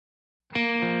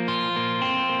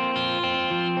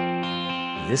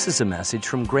This is a message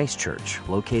from Grace Church,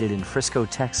 located in Frisco,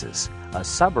 Texas, a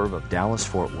suburb of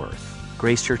Dallas-Fort Worth.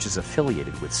 Grace Church is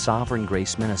affiliated with Sovereign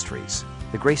Grace Ministries.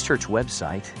 The Grace Church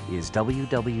website is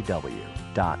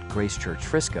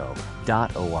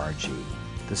www.gracechurchfrisco.org.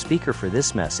 The speaker for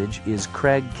this message is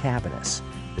Craig Cabanis,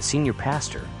 the senior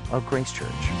pastor of Grace Church.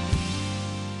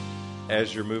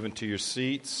 As you're moving to your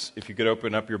seats, if you could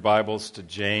open up your Bibles to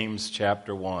James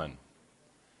chapter 1.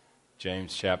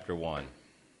 James chapter 1.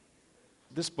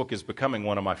 This book is becoming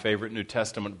one of my favorite New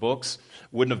Testament books.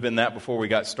 Wouldn't have been that before we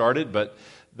got started, but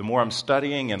the more I'm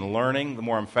studying and learning, the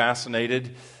more I'm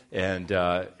fascinated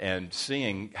and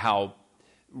seeing how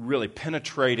really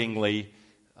penetratingly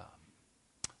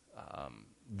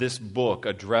this book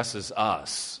addresses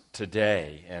us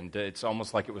today. And it's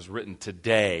almost like it was written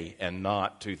today and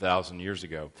not 2,000 years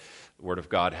ago. The Word of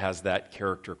God has that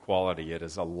character quality. It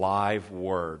is a live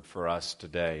word for us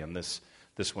today, and this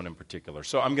one in particular.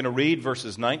 So I'm going to read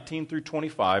verses 19 through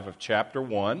 25 of chapter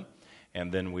 1,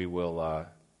 and then we will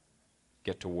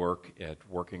get to work at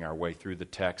working our way through the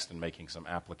text and making some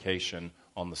application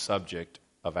on the subject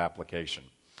of application.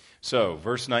 So,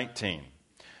 verse 19.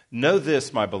 Know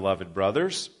this, my beloved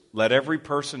brothers, let every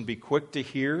person be quick to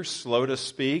hear, slow to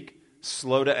speak,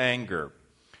 slow to anger.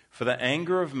 For the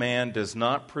anger of man does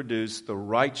not produce the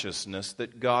righteousness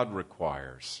that God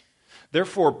requires.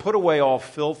 Therefore, put away all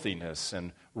filthiness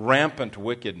and rampant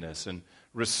wickedness, and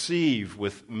receive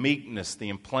with meekness the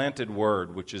implanted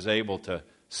word which is able to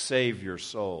save your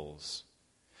souls.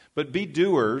 But be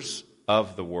doers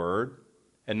of the word,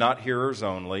 and not hearers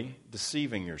only,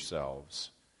 deceiving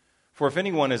yourselves. For if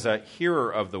anyone is a hearer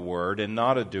of the word and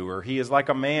not a doer, he is like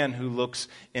a man who looks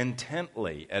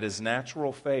intently at his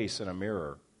natural face in a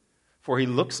mirror. For he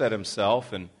looks at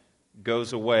himself and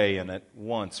goes away and at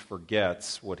once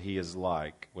forgets what he was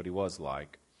like.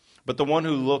 But the one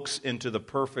who looks into the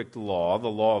perfect law, the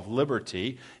law of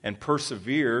liberty, and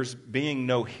perseveres, being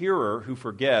no hearer who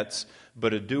forgets,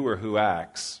 but a doer who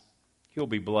acts, he'll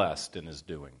be blessed in his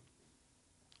doing.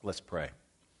 Let's pray.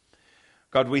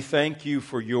 God, we thank you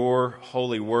for your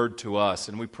holy word to us,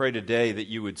 and we pray today that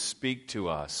you would speak to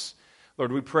us.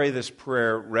 Lord, we pray this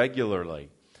prayer regularly,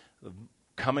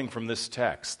 coming from this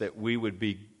text, that we would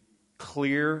be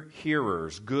clear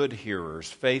hearers, good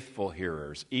hearers, faithful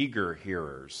hearers, eager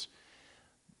hearers.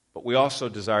 But we also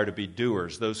desire to be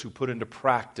doers, those who put into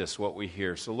practice what we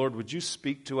hear. So, Lord, would you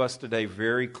speak to us today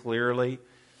very clearly,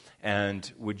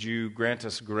 and would you grant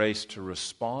us grace to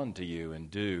respond to you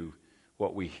and do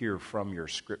what we hear from your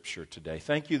Scripture today.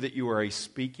 Thank you that you are a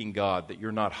speaking God, that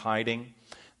you're not hiding,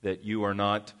 that you are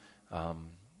not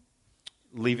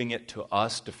leaving it to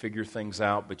us to figure things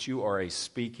out, but you are a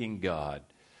speaking God.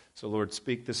 So, Lord,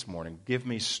 speak this morning. Give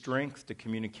me strength to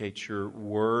communicate your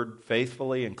word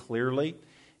faithfully and clearly.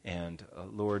 And,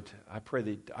 Lord, I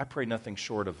pray nothing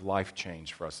short of life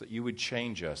change for us, that you would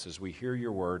change us as we hear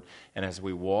your word and as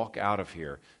we walk out of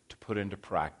here to put into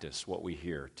practice what we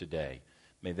hear today.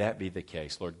 May that be the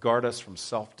case. Lord, guard us from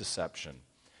self-deception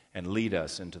and lead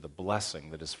us into the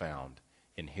blessing that is found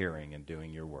in hearing and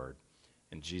doing your word.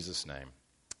 In Jesus' name,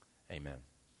 amen.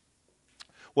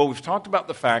 Well, we've talked about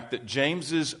the fact that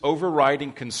James's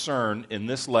overriding concern in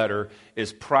this letter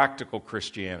is practical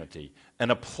Christianity,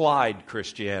 an applied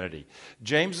Christianity.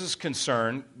 James's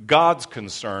concern, God's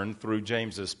concern through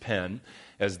James's pen,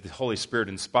 as the Holy Spirit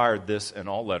inspired this in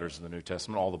all letters of the New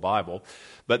Testament, all the Bible,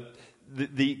 but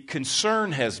the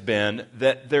concern has been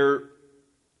that there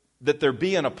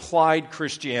be an applied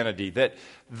Christianity, that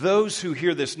those who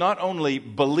hear this not only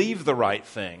believe the right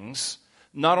things,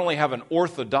 not only have an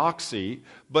orthodoxy,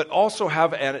 but also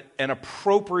have an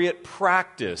appropriate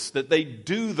practice, that they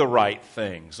do the right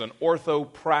things, an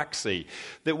orthopraxy,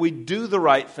 that we do the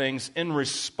right things in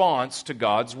response to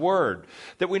God's Word,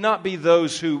 that we not be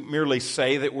those who merely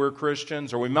say that we're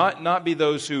Christians, or we might not be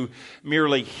those who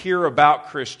merely hear about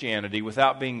Christianity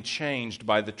without being changed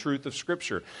by the truth of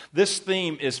Scripture. This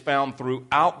theme is found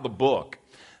throughout the book.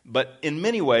 But in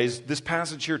many ways, this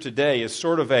passage here today is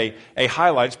sort of a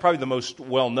highlight. It's probably the most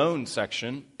well-known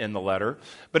section in the letter,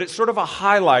 but it's sort of a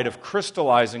highlight of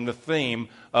crystallizing the theme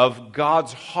of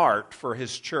God's heart for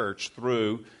His church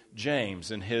through James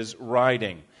and his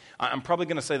writing. I'm probably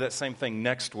going to say that same thing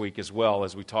next week as well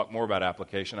as we talk more about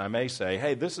application. I may say,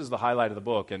 hey, this is the highlight of the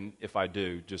book, and if I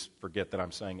do, just forget that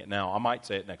I'm saying it now. I might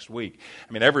say it next week.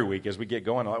 I mean, every week as we get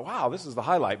going, I'm like, wow, this is the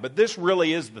highlight. But this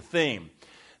really is the theme,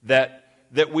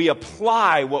 that we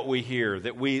apply what we hear,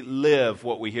 that we live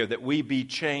what we hear, that we be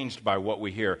changed by what we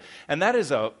hear. And that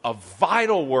is a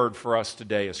vital word for us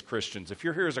today as Christians. If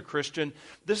you're here as a Christian,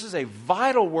 this is a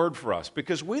vital word for us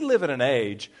because we live in an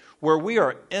age where we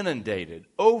are inundated,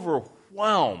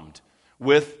 overwhelmed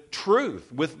with truth,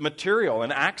 with material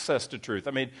and access to truth.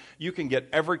 I mean, you can get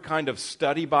every kind of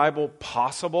study Bible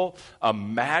possible,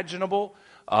 imaginable.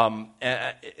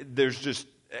 There's just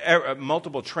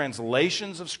multiple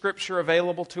translations of Scripture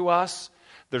available to us.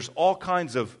 There's all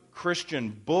kinds of Christian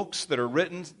books that are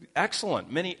written,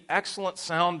 many excellent,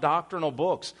 sound doctrinal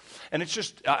books. And it's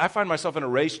just, I find myself in a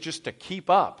race just to keep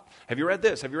up. Have you read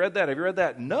this? Have you read that? Have you read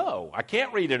that? No, I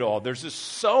can't read it all. There's just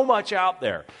so much out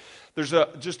there. There's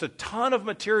just a ton of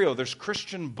material. There's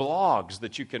Christian blogs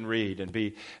that you can read and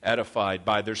be edified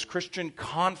by. There's Christian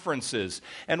conferences.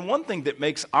 And one thing that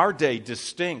makes our day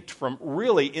distinct from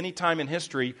really any time in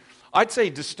history, I'd say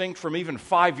distinct from even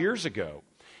 5 years ago,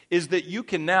 is that you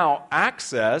can now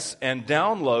access and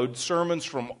download sermons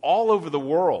from all over the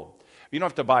world. You don't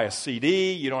have to buy a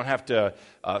CD. You don't have to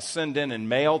send in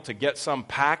mail to get some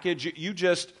package. You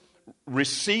just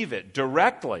receive it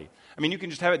directly. I mean, you can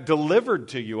just have it delivered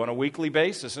to you on a weekly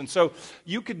basis. And so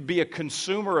you could be a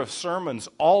consumer of sermons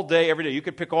all day, every day. You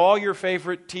could pick all your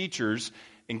favorite teachers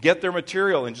and get their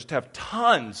material and just have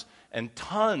tons and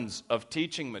tons of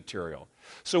teaching material.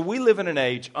 So we live in an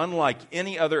age unlike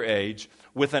any other age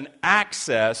with an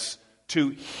access to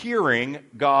hearing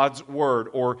God's Word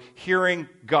or hearing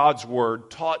God's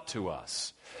Word taught to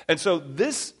us. And so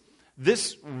this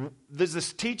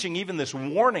teaching, even this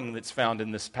warning that's found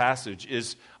in this passage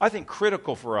is, I think,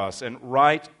 critical for us and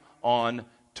right on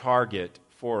target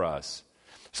for us.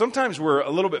 Sometimes we're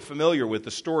a little bit familiar with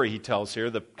the story he tells here,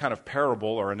 the kind of parable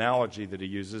or analogy that he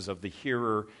uses of the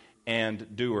hearer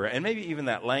and doer, and maybe even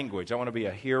that language. I want to be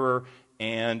a hearer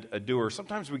and a doer.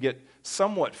 Sometimes we get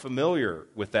somewhat familiar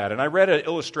with that. And I read an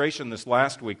illustration this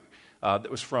last week that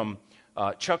was from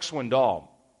Chuck Swindoll,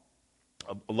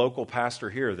 a local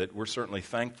pastor here that we're certainly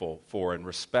thankful for and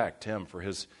respect him for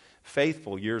his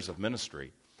faithful years of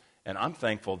ministry. And I'm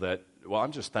thankful that,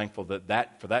 I'm just thankful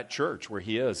that for that church where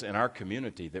he is in our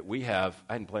community that we have,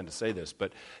 I hadn't planned to say this,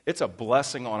 but it's a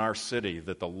blessing on our city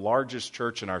that the largest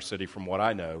church in our city, from what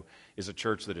I know, is a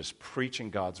church that is preaching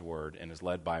God's Word and is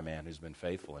led by a man who's been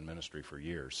faithful in ministry for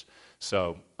years.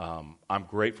 So I'm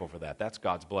grateful for that. That's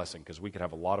God's blessing, because we could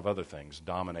have a lot of other things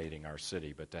dominating our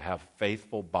city, but to have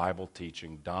faithful Bible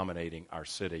teaching dominating our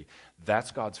city,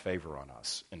 that's God's favor on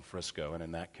us in Frisco and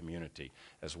in that community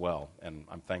as well. And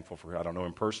I'm thankful for, I don't know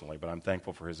him personally, but I'm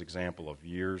thankful for his example of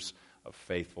years of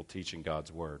faithful teaching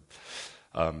God's Word.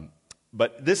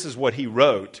 But this is what he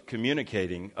wrote,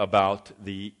 communicating about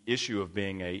the issue of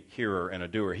being a hearer and a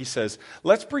doer. He says,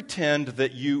 let's pretend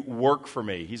that you work for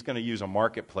me. He's going to use a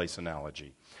marketplace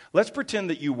analogy. Let's pretend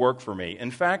that you work for me. In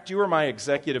fact, you are my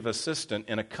executive assistant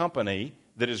in a company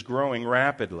that is growing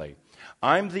rapidly.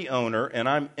 I'm the owner, and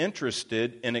I'm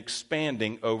interested in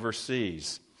expanding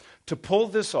overseas. To pull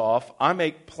this off, I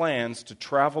make plans to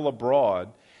travel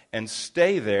abroad and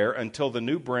stay there until the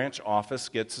new branch office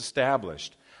gets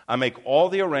established. I make all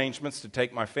the arrangements to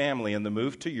take my family and the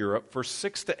move to Europe for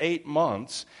 6 to 8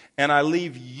 months, and I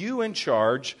leave you in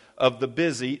charge of the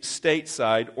busy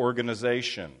stateside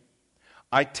organization.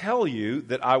 I tell you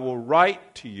that I will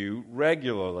write to you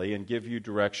regularly and give you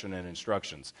direction and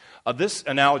instructions. This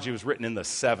analogy was written in the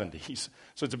 70s,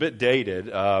 so it's a bit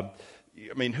dated.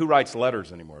 I mean, who writes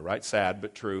letters anymore, right? Sad,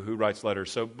 but true. Who writes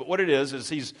letters? So, but what it is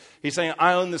he's saying,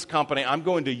 I own this company. I'm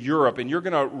going to Europe, and you're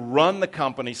going to run the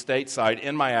company stateside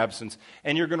in my absence,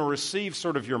 and you're going to receive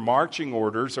sort of your marching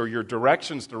orders or your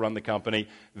directions to run the company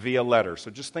via letter.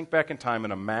 So just think back in time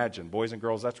and imagine, boys and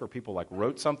girls, that's where people like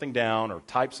wrote something down or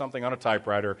typed something on a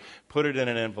typewriter, put it in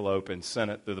an envelope, and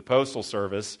sent it through the postal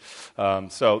service.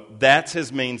 So that's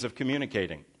his means of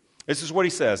communicating. This is what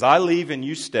he says. I leave and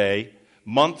you stay.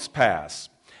 Months pass.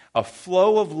 A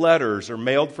flow of letters are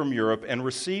mailed from Europe and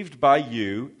received by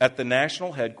you at the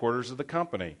national headquarters of the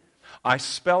company. I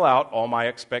spell out all my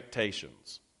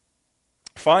expectations.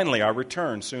 Finally, I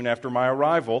return. Soon after my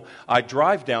arrival, I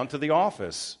drive down to the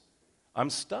office. I'm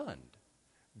stunned.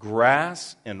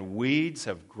 Grass and weeds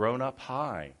have grown up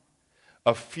high.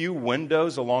 A few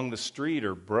windows along the street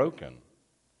are broken.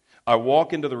 I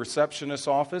walk into the receptionist's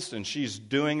office, and she's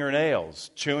doing her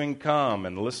nails, chewing gum,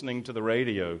 and listening to the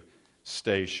radio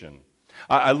station.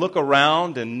 I look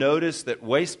around and notice that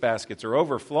wastebaskets are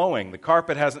overflowing. The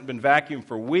carpet hasn't been vacuumed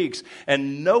for weeks,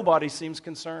 and nobody seems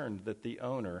concerned that the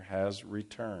owner has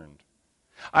returned.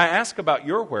 I ask about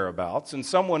your whereabouts, and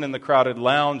someone in the crowded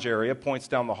lounge area points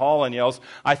down the hall and yells,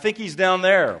 I think he's down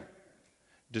there.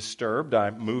 Disturbed,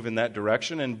 I move in that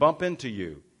direction and bump into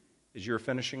you as you're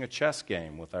finishing a chess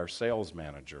game with our sales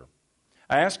manager.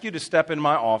 I ask you to step in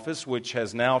my office, which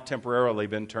has now temporarily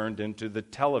been turned into the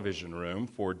television room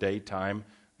for daytime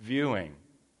viewing.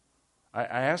 I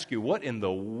ask you, what in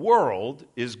the world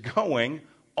is going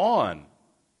on?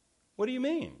 What do you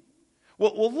mean?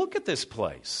 Well, look at this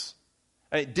place.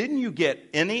 Didn't you get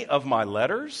any of my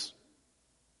letters?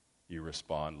 You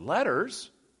respond,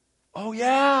 letters? Oh,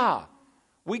 yeah.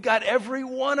 We got every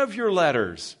one of your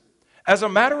letters. As a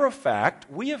matter of fact,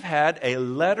 we have had a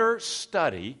letter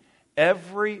study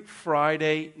every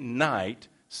Friday night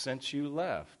since you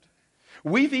left.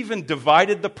 We've even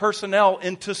divided the personnel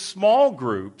into small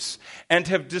groups and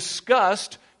have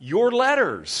discussed your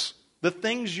letters, the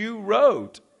things you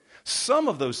wrote. Some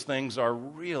of those things are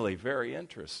really very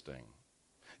interesting.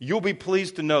 You'll be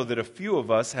pleased to know that a few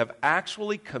of us have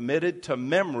actually committed to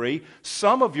memory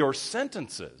some of your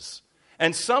sentences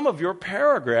and some of your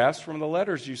paragraphs from the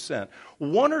letters you sent.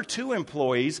 1 or 2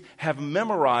 employees have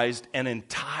memorized an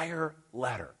entire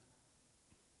letter.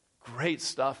 Great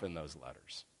stuff in those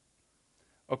letters.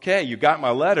 Okay, you got my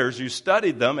letters, you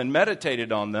studied them and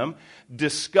meditated on them,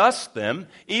 discussed them,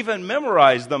 even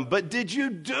memorized them, but did you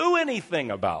do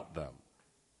anything about them?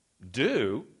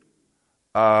 Do?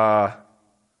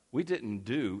 We didn't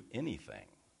do anything.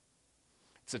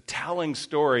 It's a telling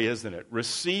story, isn't it?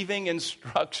 Receiving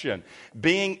instruction,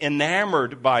 being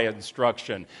enamored by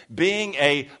instruction, being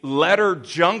a letter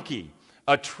junkie,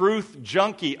 a truth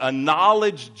junkie, a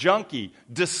knowledge junkie,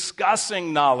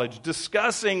 discussing knowledge,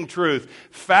 discussing truth,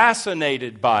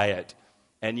 fascinated by it,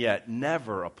 and yet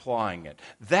never applying it.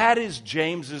 That is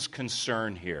James's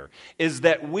concern here, is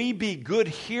that we be good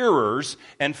hearers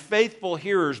and faithful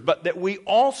hearers, but that we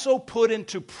also put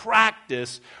into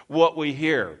practice what we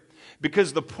hear.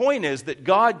 Because the point is that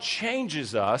God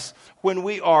changes us when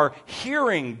we are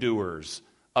hearing doers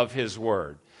of His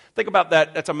Word. Think about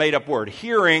that. That's a made-up word.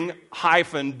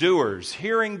 Hearing-doers.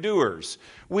 Hearing doers.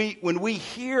 When we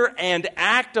hear and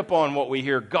act upon what we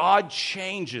hear, God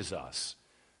changes us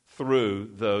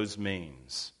through those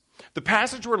means. The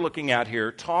passage we're looking at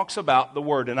here talks about the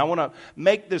Word, and I want to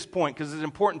make this point because it's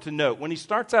important to note. When he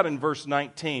starts out in verse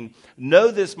 19,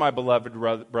 know this, my beloved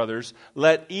brothers,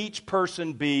 let each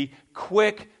person be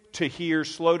quick to hear,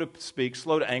 slow to speak,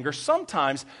 slow to anger.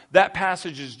 Sometimes that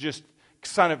passage is just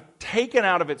kind of taken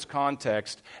out of its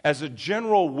context as a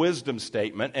general wisdom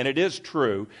statement, and it is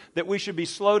true, that we should be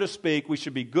slow to speak, we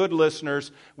should be good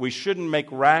listeners, we shouldn't make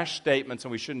rash statements,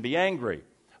 and we shouldn't be angry.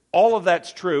 All of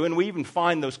that's true, and we even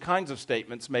find those kinds of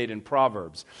statements made in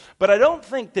Proverbs. But I don't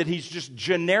think that he's just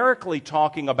generically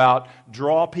talking about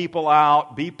draw people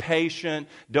out, be patient,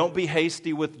 don't be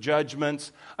hasty with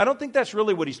judgments. I don't think that's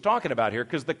really what he's talking about here,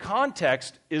 because the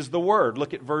context is the Word.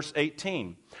 Look at verse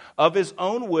 18. Of His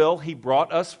own will He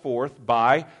brought us forth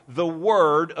by the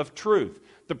word of truth.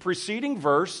 The preceding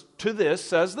verse to this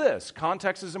says this.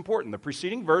 Context is important. The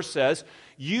preceding verse says,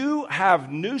 you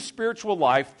have new spiritual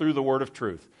life through the word of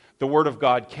truth. The Word of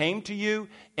God came to you,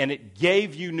 and it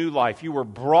gave you new life. You were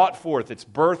brought forth. It's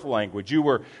birth language. You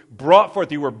were brought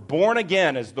forth. You were born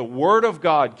again as the Word of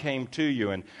God came to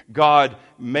you, and God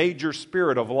made your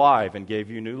spirit alive and gave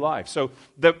you new life. So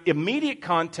the immediate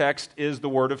context is the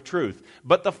word of truth.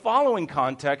 But the following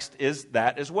context is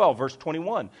that as well. Verse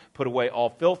 21, put away all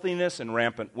filthiness and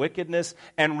rampant wickedness,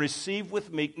 and receive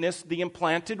with meekness the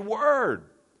implanted word.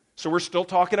 So we're still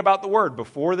talking about the word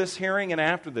before this hearing and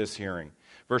after this hearing.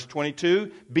 Verse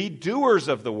 22, be doers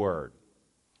of the word.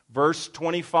 Verse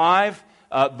 25,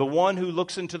 the one who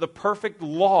looks into the perfect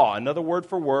law, another word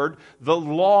for word, the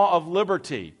law of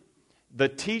liberty. The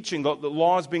teaching, the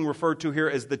law is being referred to here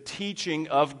as the teaching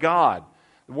of God.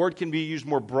 The word can be used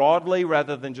more broadly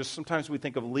rather than just, sometimes we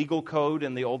think of legal code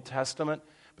in the Old Testament.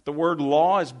 But the word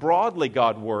law is broadly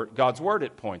God's word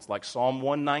at points, like Psalm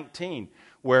 119,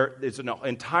 where it's an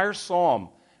entire psalm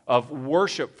of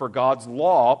worship for God's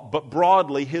law, but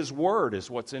broadly His Word is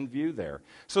what's in view there.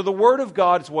 So the Word of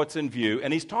God is what's in view,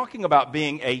 and he's talking about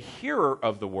being a hearer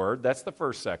of the Word, that's the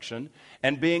first section,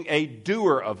 and being a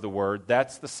doer of the Word,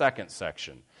 that's the second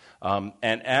section. And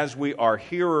as we are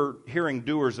hearing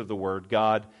doers of the Word,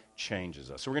 God changes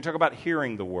us. So we're going to talk about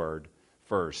hearing the Word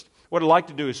first. What I'd like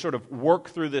to do is sort of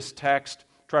work through this text,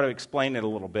 try to explain it a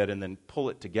little bit, and then pull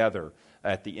it together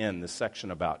at the end, this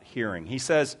section about hearing. He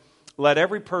says, let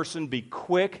every person be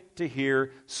quick to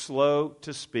hear, slow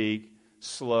to speak,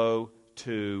 slow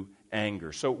to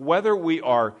anger. So whether we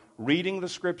are reading the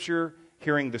Scripture,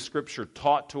 hearing the Scripture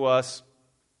taught to us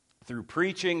through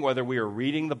preaching, whether we are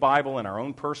reading the Bible in our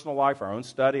own personal life, our own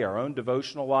study, our own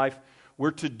devotional life,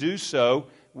 we're to do so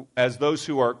as those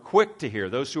who are quick to hear,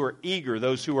 those who are eager,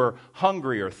 those who are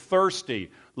hungry or thirsty,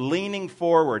 leaning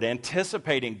forward,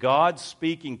 anticipating God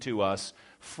speaking to us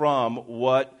from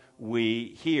what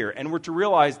we hear. And we're to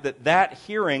realize that that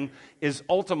hearing is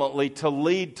ultimately to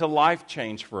lead to life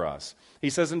change for us. He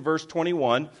says in verse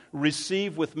 21,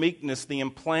 receive with meekness the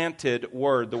implanted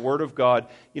word, the word of God,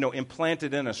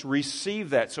 implanted in us.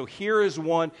 Receive that. So here is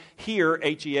one,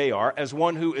 H-E-A-R, as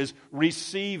one who is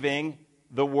receiving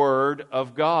the word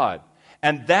of God.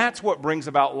 And that's what brings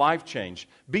about life change.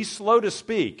 Be slow to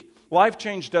speak. Life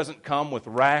change doesn't come with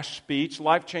rash speech.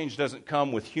 Life change doesn't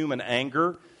come with human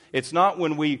anger. It's not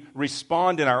when we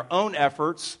respond in our own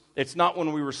efforts. It's not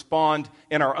when we respond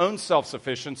in our own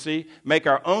self-sufficiency, make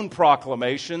our own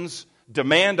proclamations,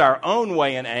 demand our own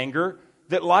way in anger,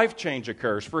 that life change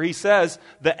occurs. For he says,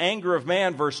 the anger of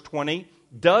man, verse 20,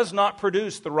 does not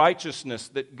produce the righteousness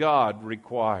that God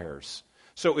requires.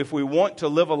 So if we want to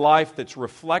live a life that's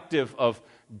reflective of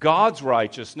God's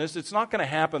righteousness, it's not going to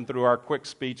happen through our quick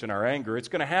speech and our anger. It's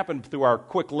going to happen through our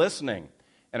quick listening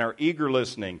and our eager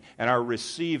listening and our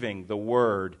receiving the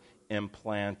word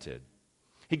implanted.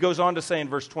 He goes on to say in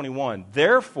verse 21,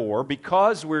 therefore,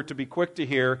 because we're to be quick to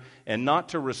hear and not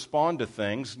to respond to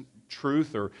things,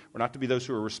 truth, or we're not to be those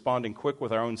who are responding quick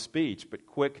with our own speech, but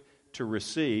quick to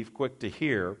receive, quick to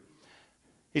hear.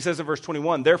 He says in verse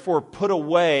 21, therefore put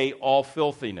away all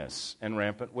filthiness and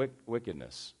rampant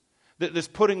wickedness. This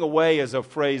putting away is a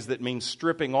phrase that means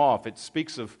stripping off. It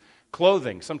speaks of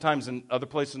clothing. Sometimes in other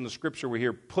places in the Scripture we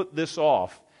hear, put this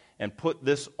off and put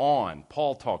this on.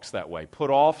 Paul talks that way. Put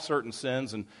off certain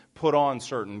sins and put on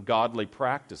certain godly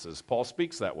practices. Paul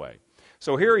speaks that way.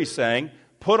 So here he's saying,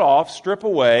 put off, strip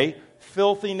away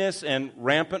filthiness and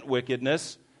rampant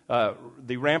wickedness.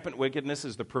 The rampant wickedness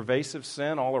is the pervasive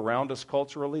sin all around us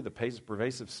culturally, the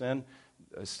pervasive sin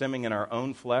stemming in our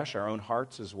own flesh, our own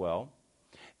hearts as well.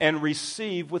 And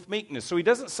receive with meekness. So he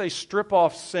doesn't say strip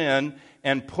off sin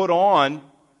and put on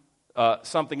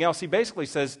something else. He basically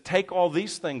says take all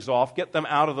these things off, get them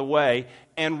out of the way,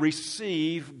 and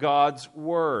receive God's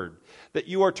word. That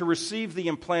you are to receive the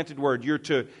implanted word. You're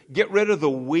to get rid of the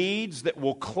weeds that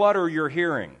will clutter your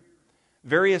hearing.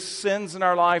 Various sins in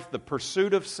our life, the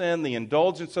pursuit of sin, the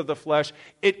indulgence of the flesh,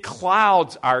 it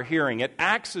clouds our hearing. It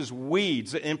acts as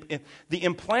weeds. The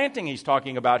implanting he's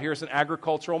talking about here is an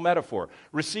agricultural metaphor.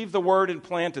 Receive the word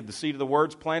implanted, the seed of the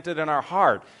word's planted in our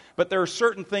heart. But there are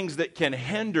certain things that can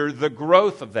hinder the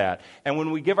growth of that. And when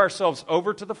we give ourselves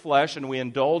over to the flesh and we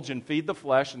indulge and feed the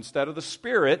flesh instead of the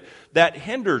spirit, that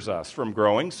hinders us from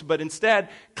growing. But instead,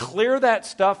 clear that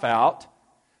stuff out.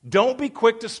 Don't be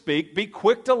quick to speak, be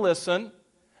quick to listen,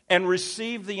 and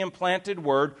receive the implanted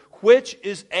word, which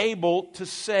is able to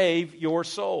save your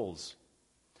souls.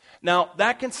 Now,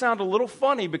 that can sound a little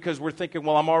funny because we're thinking,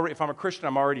 well, if I'm a Christian,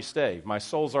 I'm already saved. My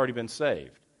soul's already been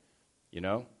saved.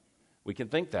 We can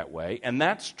think that way, and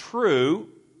that's true.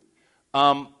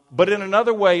 But in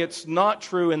another way, it's not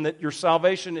true in that your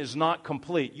salvation is not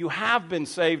complete. You have been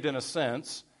saved in a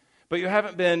sense, but you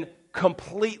haven't been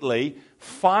completely,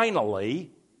 finally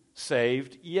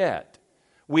saved yet.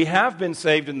 We have been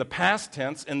saved in the past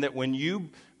tense in that when you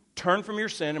turn from your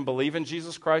sin and believe in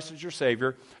Jesus Christ as your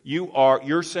Savior,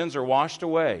 your sins are washed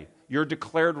away. You're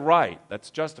declared right.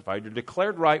 That's justified. You're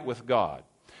declared right with God.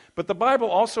 But the Bible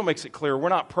also makes it clear we're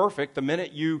not perfect. The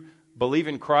minute you believe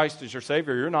in Christ as your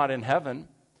Savior, you're not in heaven.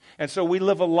 And so we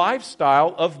live a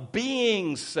lifestyle of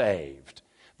being saved.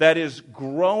 That is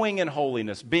growing in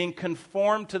holiness, being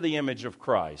conformed to the image of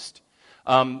Christ.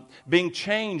 Being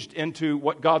changed into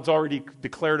what God's already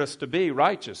declared us to be,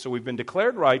 righteous. So we've been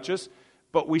declared righteous,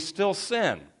 but we still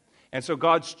sin. And so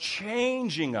God's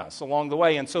changing us along the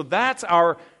way. And so that's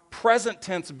our present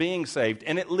tense being saved.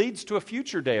 And it leads to a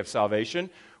future day of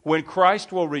salvation when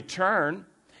Christ will return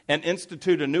and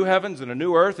institute a new heavens and a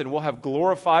new earth, and we'll have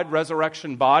glorified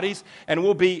resurrection bodies, and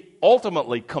we'll be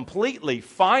ultimately, completely,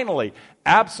 finally,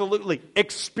 absolutely,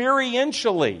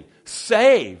 experientially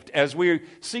saved as we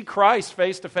see Christ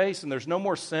face to face, and there's no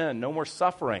more sin, no more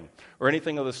suffering, or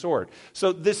anything of the sort.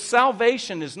 So this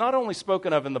salvation is not only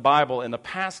spoken of in the Bible in the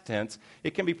past tense,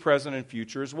 it can be present and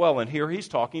future as well. And here he's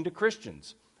talking to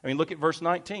Christians. Look at verse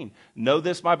 19. Know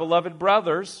this, my beloved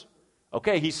brothers.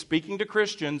 Okay, he's speaking to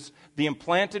Christians. The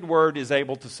implanted word is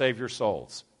able to save your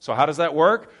souls. So how does that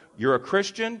work? You're a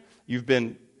Christian. You've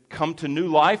been come to new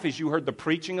life as you heard the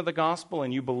preaching of the gospel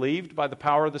and you believed by the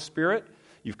power of the Spirit.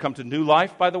 You've come to new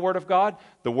life by the Word of God.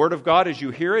 The Word of God, as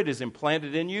you hear it, is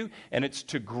implanted in you, and it's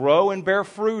to grow and bear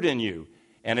fruit in you.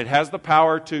 And it has the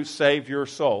power to save your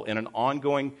soul in an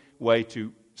ongoing way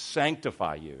to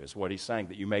sanctify you, is what he's saying,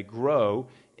 that you may grow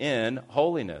in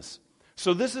holiness.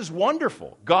 So this is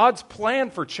wonderful. God's plan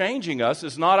for changing us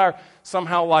is not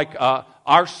somehow like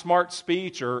our smart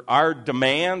speech or our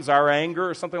demands, our anger,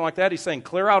 or something like that. He's saying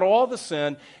clear out all the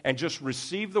sin and just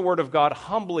receive the Word of God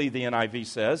humbly, the NIV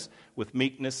says, with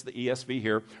meekness, the ESV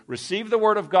here. Receive the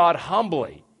Word of God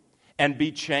humbly and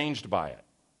be changed by it.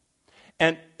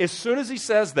 And as soon as he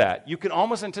says that, you can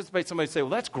almost anticipate somebody say,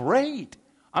 well, that's great.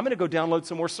 I'm going to go download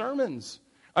some more sermons.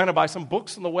 I'm going to buy some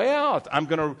books on the way out. I'm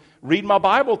going to read my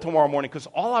Bible tomorrow morning because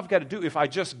all I've got to do, if I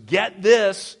just get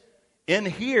this in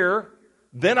here,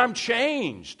 then I'm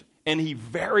changed. And he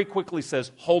very quickly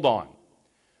says, hold on.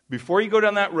 Before you go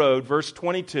down that road, verse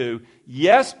 22,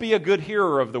 yes, be a good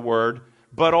hearer of the word,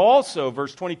 but also,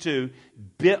 verse 22,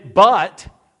 but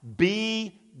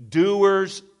be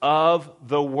doers of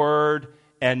the word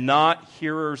and not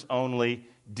hearers only,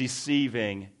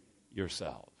 deceiving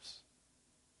yourselves.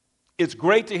 It's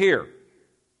great to hear,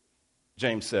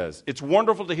 James says. It's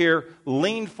wonderful to hear,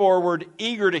 lean forward,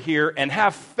 eager to hear, and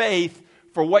have faith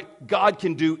for what God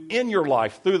can do in your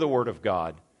life through the Word of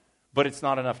God. But it's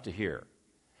not enough to hear.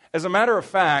 As a matter of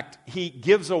fact, he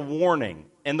gives a warning.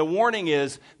 And the warning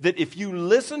is that if you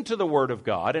listen to the Word of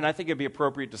God, and I think it'd be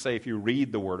appropriate to say if you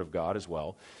read the Word of God as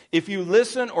well, if you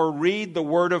listen or read the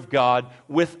Word of God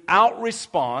without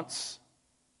response,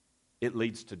 it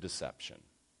leads to deception.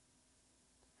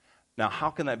 Now, how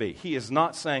can that be? He is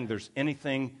not saying there's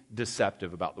anything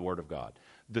deceptive about the Word of God.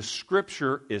 The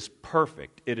Scripture is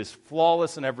perfect. It is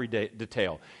flawless in every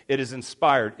detail. It is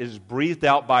inspired. It is breathed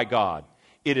out by God.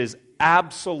 It is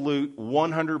absolute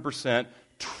 100%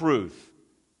 truth.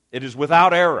 It is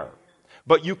without error.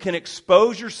 But you can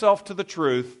expose yourself to the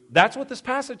truth. That's what this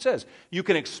passage says. You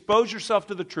can expose yourself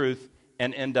to the truth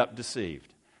and end up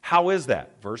deceived. How is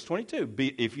that? Verse 22.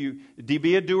 Be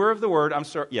a doer of the word.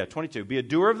 22. Be a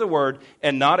doer of the word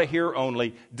and not a hearer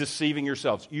only, deceiving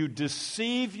yourselves. You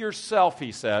deceive yourself,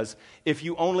 he says, if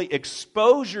you only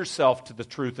expose yourself to the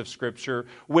truth of Scripture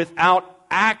without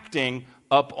acting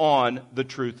upon the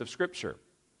truth of Scripture.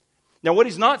 Now, what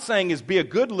he's not saying is be a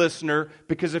good listener,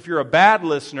 because if you're a bad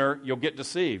listener, you'll get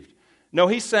deceived. No,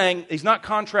 he's not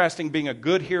contrasting being a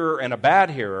good hearer and a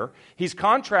bad hearer. He's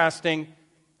contrasting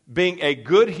being a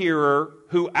good hearer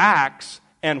who acts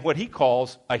and what he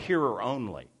calls a hearer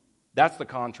only. That's the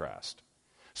contrast.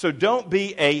 So don't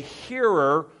be a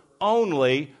hearer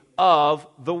only of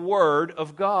the Word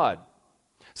of God.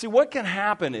 See, what can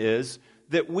happen is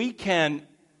that we can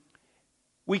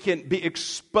be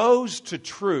exposed to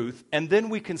truth, and then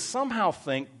we can somehow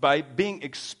think by being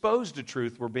exposed to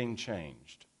truth, we're being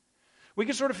changed. We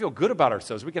can sort of feel good about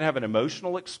ourselves. We can have an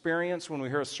emotional experience when we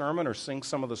hear a sermon or sing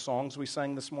some of the songs we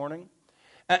sang this morning.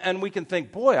 And we can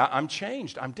think, boy, I'm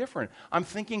changed. I'm different. I'm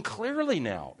thinking clearly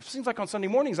now. It seems like on Sunday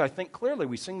mornings I think clearly.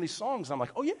 We sing these songs. And I'm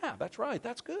like, oh, yeah, that's right.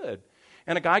 That's good.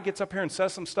 And a guy gets up here and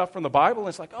says some stuff from the Bible, and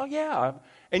it's like, oh, yeah.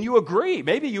 And you agree.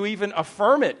 Maybe you even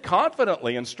affirm it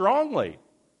confidently and strongly.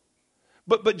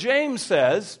 But James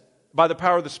says, by the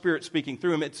power of the Spirit speaking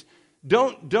through him, it's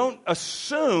don't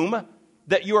assume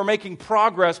that you are making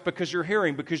progress because you're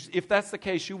hearing, because if that's the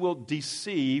case, you will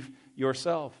deceive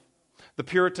yourself. The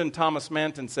Puritan Thomas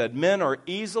Manton said, men are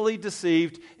easily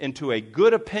deceived into a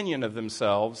good opinion of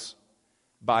themselves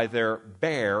by their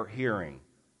bare hearing.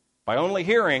 By only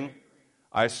hearing,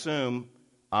 I assume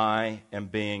I am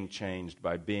being changed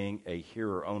by being a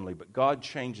hearer only. But God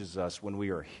changes us when we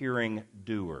are hearing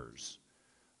doers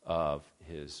of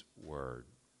His Word.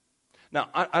 Now,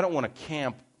 I don't want to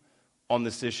camp on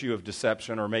this issue of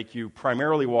deception or make you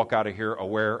primarily walk out of here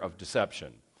aware of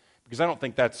deception, because I don't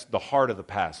think that's the heart of the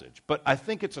passage. But I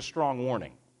think it's a strong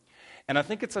warning. And I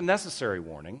think it's a necessary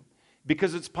warning,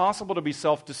 because it's possible to be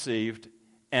self-deceived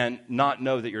and not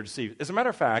know that you're deceived. As a matter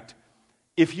of fact,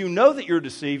 if you know that you're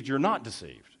deceived, you're not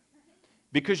deceived,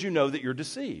 because you know that you're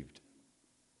deceived.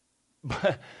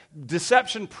 But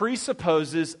deception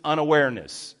presupposes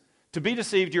unawareness. To be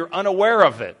deceived, you're unaware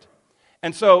of it.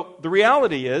 And so the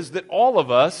reality is that all of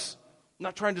us, I'm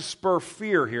not trying to spur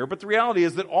fear here, but the reality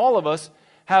is that all of us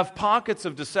have pockets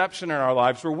of deception in our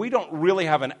lives where we don't really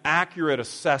have an accurate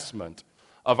assessment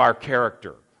of our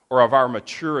character or of our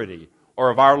maturity or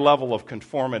of our level of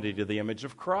conformity to the image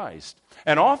of Christ.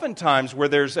 And oftentimes where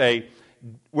there's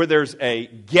a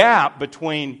gap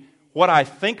between what I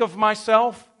think of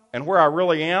myself and where I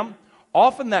really am,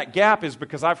 often that gap is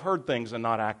because I've heard things and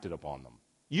not acted upon them.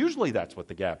 Usually that's what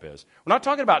the gap is. We're not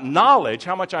talking about knowledge,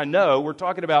 how much I know. We're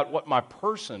talking about what my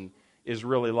person is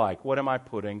really like. What am I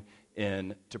putting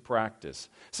into practice?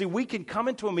 See, we can come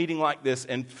into a meeting like this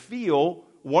and feel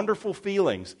wonderful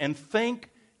feelings and think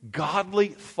godly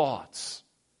thoughts.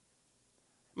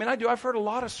 I mean, I do. I've heard a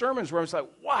lot of sermons where I was like,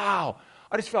 wow,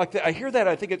 I just feel like I hear that,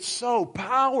 I think it's so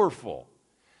powerful.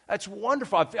 That's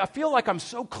wonderful. I feel like I'm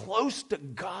so close to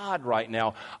God right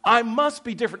now. I must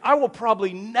be different. I will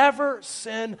probably never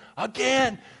sin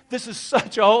again. This is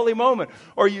such a holy moment.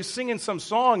 Or you sing in some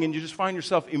song and you just find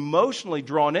yourself emotionally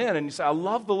drawn in and you say, I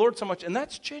love the Lord so much. And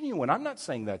that's genuine. I'm not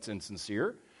saying that's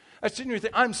insincere. That's genuine.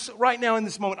 Right now in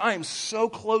this moment, I am so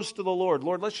close to the Lord.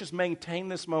 Lord, let's just maintain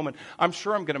this moment. I'm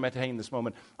sure I'm going to maintain this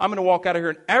moment. I'm going to walk out of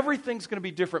here and everything's going to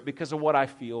be different because of what I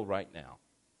feel right now.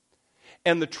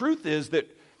 And the truth is that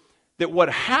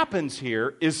what happens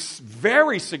here is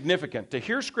very significant. To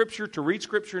hear Scripture, to read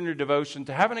Scripture in your devotion,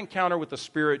 to have an encounter with the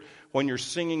Spirit when you're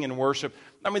singing in worship,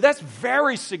 I mean, that's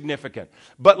very significant.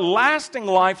 But lasting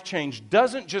life change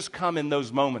doesn't just come in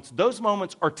those moments. Those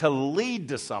moments are to lead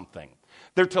to something.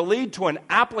 They're to lead to an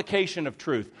application of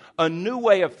truth, a new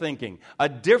way of thinking, a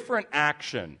different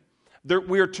action.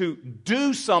 We're to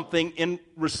do something in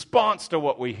response to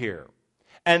what we hear.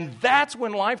 And that's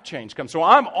when life change comes. So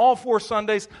I'm all for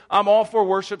Sundays. I'm all for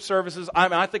worship services.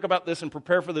 I think about this and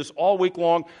prepare for this all week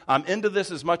long. I'm into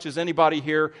this as much as anybody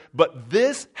here. But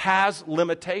this has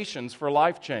limitations for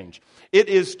life change. It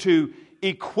is to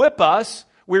equip us.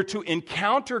 We're to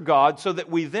encounter God so that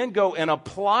we then go and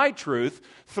apply truth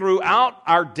throughout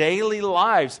our daily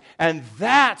lives. And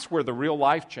that's where the real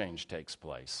life change takes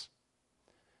place.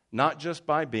 Not just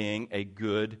by being a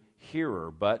good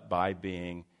hearer, but by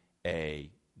being a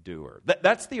doer.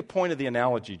 That's the point of the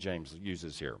analogy James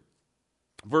uses here.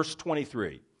 Verse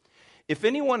 23. If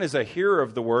anyone is a hearer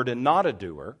of the word and not a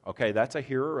doer, okay, that's a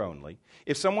hearer only.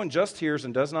 If someone just hears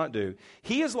and does not do,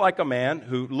 he is like a man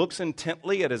who looks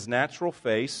intently at his natural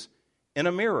face in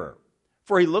a mirror.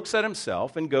 For he looks at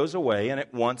himself and goes away and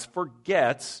at once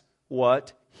forgets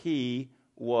what he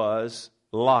was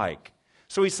like.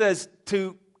 So he says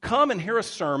to come and hear a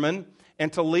sermon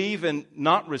and to leave and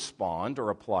not respond or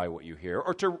apply what you hear,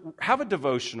 or to have a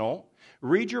devotional,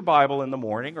 read your Bible in the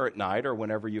morning or at night or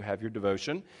whenever you have your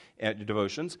devotions,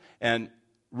 and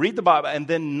read the Bible, and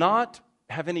then not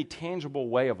have any tangible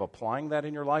way of applying that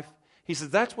in your life. He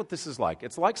says that's what this is like.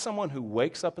 It's like someone who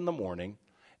wakes up in the morning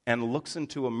and looks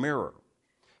into a mirror.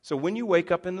 So when you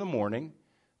wake up in the morning,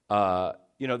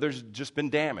 there's just been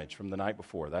damage from the night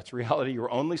before. That's reality. You're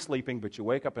only sleeping, but you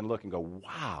wake up and look and go,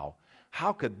 wow,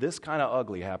 how could this kind of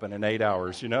ugly happen in 8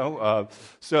 hours,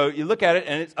 So you look at it,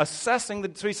 and it's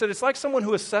assessing. So he said it's like someone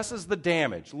who assesses the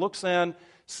damage, looks in,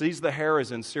 sees the hair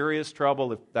is in serious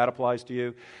trouble, if that applies to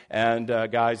you, and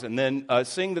guys, and then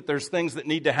seeing that there's things that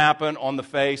need to happen on the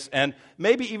face, and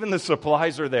maybe even the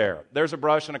supplies are there. There's a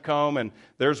brush and a comb, and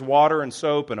there's water and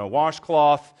soap and a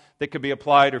washcloth that could be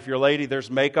applied. Or if you're a lady,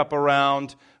 there's makeup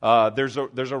around. There's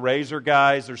a razor,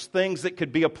 guys. There's things that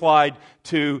could be applied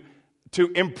to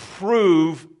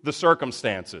improve the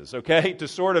circumstances, okay? To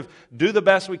sort of do the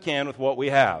best we can with what we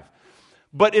have.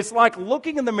 But it's like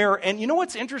looking in the mirror, and you know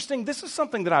what's interesting? This is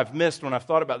something that I've missed when I've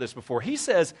thought about this before. He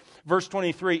says, verse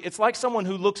 23, it's like someone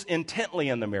who looks intently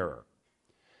in the mirror.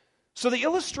 So the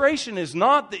illustration is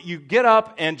not that you get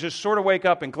up and just sort of wake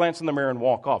up and glance in the mirror and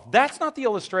walk off. That's not the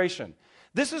illustration.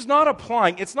 This is not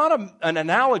applying, it's not an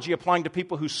analogy applying to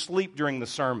people who sleep during the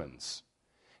sermons.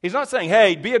 He's not saying,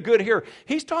 hey, be a good hearer.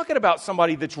 He's talking about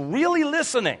somebody that's really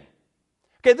listening.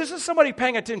 Okay, this is somebody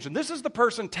paying attention. This is the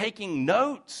person taking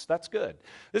notes. That's good.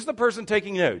 This is the person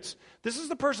taking notes. This is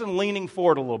the person leaning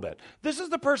forward a little bit. This is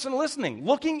the person listening,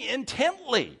 looking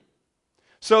intently.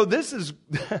 So this is,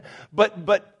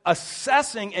 but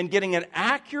assessing and getting an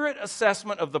accurate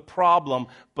assessment of the problem,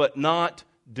 but not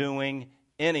doing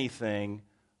anything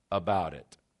about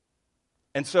it.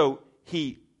 And so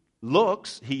he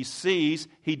looks, he sees,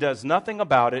 he does nothing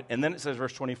about it, and then it says,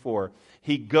 verse 24,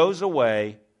 he goes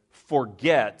away,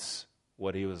 forgets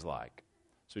what he was like.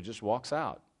 So he just walks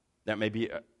out. That may be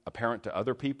apparent to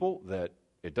other people that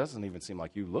it doesn't even seem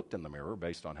like you looked in the mirror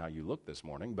based on how you looked this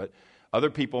morning, but other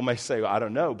people may say, I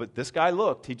don't know, but this guy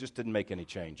looked, he just didn't make any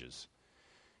changes.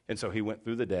 And so he went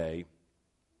through the day,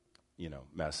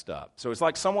 messed up. So it's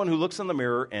like someone who looks in the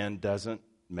mirror and doesn't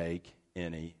make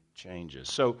any changes.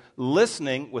 So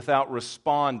listening without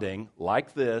responding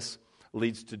like this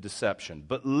leads to deception.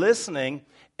 But listening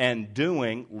and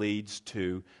doing leads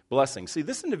to blessing. See,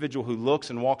 this individual who looks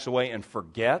and walks away and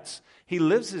forgets, he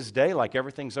lives his day like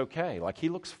everything's okay, like he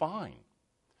looks fine,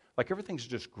 like everything's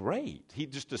just great. He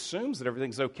just assumes that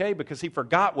everything's okay because he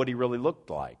forgot what he really looked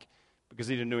like because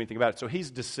he didn't do anything about it. So he's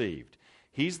deceived.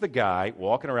 He's the guy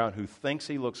walking around who thinks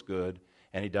he looks good,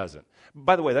 and he doesn't.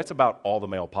 By the way, that's about all the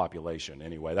male population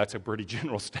anyway. That's a pretty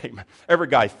general statement. Every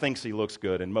guy thinks he looks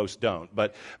good, and most don't.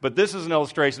 But this is an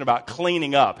illustration about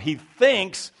cleaning up. He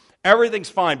thinks everything's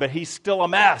fine, but he's still a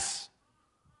mess.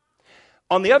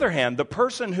 On the other hand, the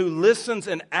person who listens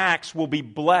and acts will be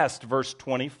blessed, verse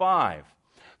 25.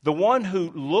 The one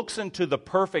who looks into the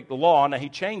perfect law, now he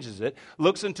changes it,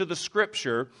 looks into the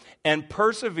Scripture and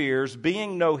perseveres,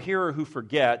 being no hearer who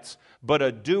forgets, but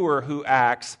a doer who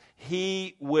acts,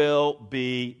 he will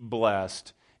be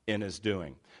blessed in his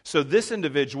doing. So this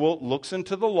individual looks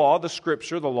into the law, the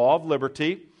Scripture, the law of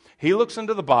liberty. He looks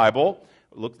into the Bible,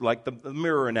 looks like the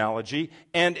mirror analogy,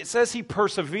 and it says he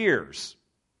perseveres.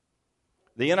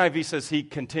 The NIV says he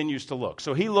continues to look.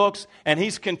 So he looks and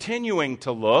he's continuing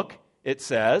to look, it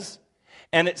says.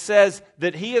 And it says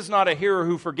that he is not a hearer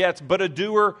who forgets, but a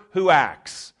doer who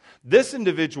acts. This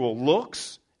individual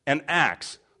looks and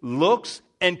acts, looks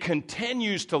and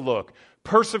continues to look,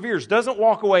 perseveres, doesn't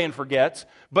walk away and forgets,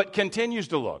 but continues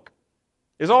to look.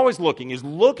 Is always looking, is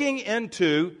looking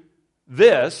into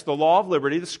this, the law of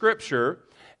liberty, the Scripture,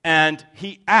 and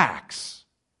he acts.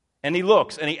 And he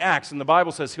looks and he acts, and the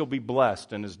Bible says he'll be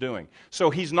blessed in his doing.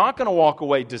 So he's not going to walk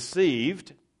away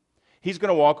deceived. He's going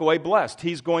to walk away blessed.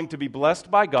 He's going to be blessed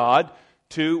by God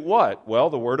to what? Well,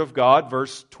 the Word of God,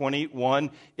 verse 21,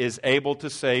 is able to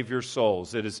save your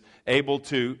souls. It is able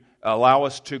to allow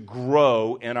us to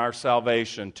grow in our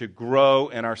salvation, to grow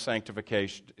in our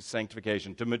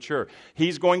sanctification, to mature.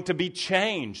 He's going to be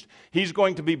changed. He's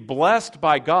going to be blessed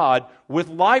by God with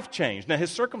life change. Now,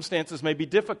 his circumstances may be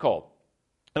difficult.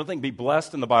 I don't think be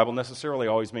blessed in the Bible necessarily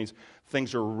always means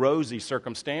things are rosy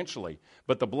circumstantially.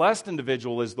 But the blessed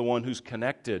individual is the one who's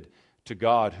connected to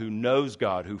God, who knows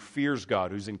God, who fears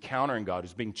God, who's encountering God,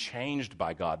 who's being changed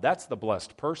by God. That's the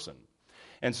blessed person.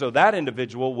 And so that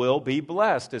individual will be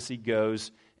blessed as he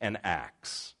goes and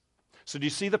acts. So do you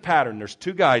see the pattern? There's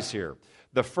two guys here.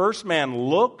 The first man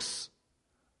looks,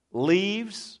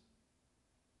 leaves,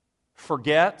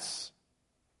 forgets,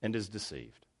 and is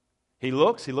deceived. He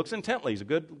looks intently. He's a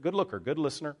good looker, good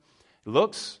listener. He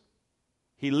looks,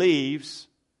 he leaves,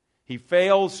 he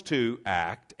fails to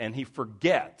act, and he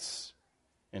forgets,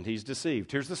 and he's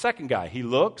deceived. Here's the second guy. He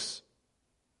looks,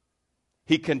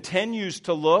 he continues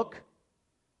to look,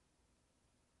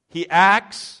 he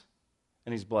acts,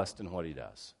 and he's blessed in what he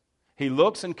does. He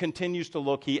looks and continues to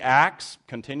look, he acts,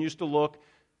 continues to look,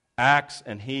 acts,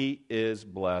 and he is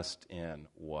blessed in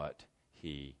what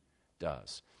he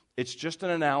does. It's just an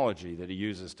analogy that he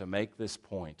uses to make this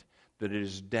point that it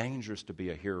is dangerous to be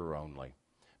a hearer only,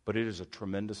 but it is a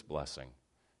tremendous blessing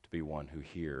to be one who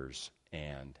hears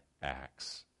and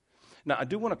acts. Now, I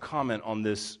do want to comment on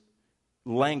this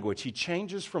language. He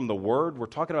changes from the word. We're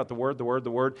talking about the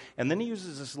word, and then he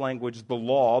uses this language, the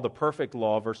law, the perfect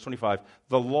law, verse 25,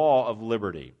 the law of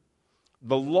liberty.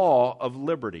 The law of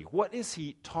liberty. What is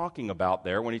he talking about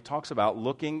there when he talks about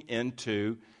looking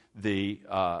into the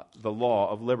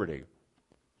law of liberty?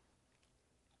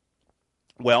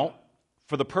 Well,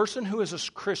 for the person who is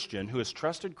a Christian, who has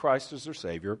trusted Christ as their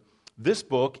Savior, this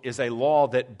book is a law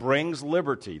that brings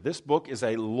liberty. This book is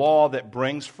a law that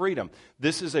brings freedom.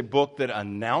 This is a book that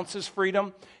announces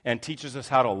freedom and teaches us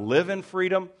how to live in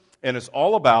freedom, and it's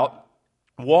all about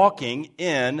walking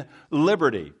in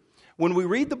liberty. When we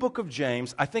read the book of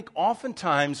James, I think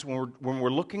oftentimes when we're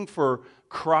looking for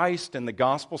Christ and the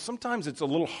gospel, sometimes it's a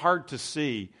little hard to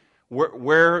see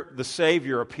where the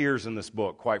Savior appears in this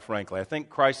book, quite frankly. I think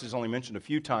Christ is only mentioned a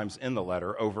few times in the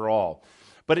letter overall.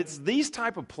 But it's these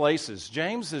type of places.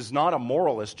 James is not a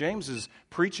moralist. James is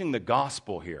preaching the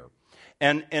gospel here.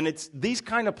 And it's these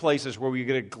kind of places where we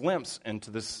get a glimpse into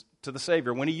the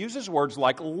Savior. When he uses words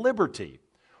like liberty,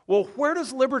 well, where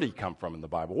does liberty come from in the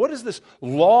Bible? What is this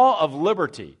law of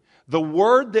liberty? The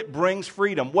word that brings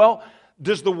freedom. Well,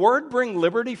 does the word bring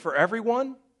liberty for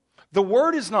everyone? The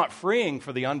word is not freeing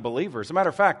for the unbeliever. As a matter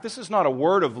of fact, this is not a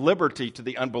word of liberty to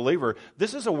the unbeliever.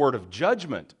 This is a word of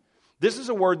judgment. This is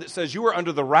a word that says you are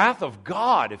under the wrath of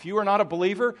God. If you are not a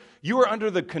believer, you are under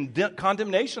the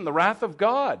condemnation, the wrath of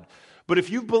God. But if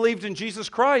you've believed in Jesus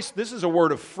Christ, this is a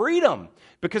word of freedom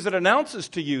because it announces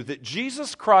to you that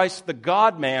Jesus Christ, the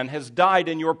God-man, has died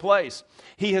in your place.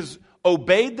 He has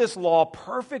obeyed this law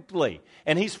perfectly,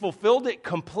 and he's fulfilled it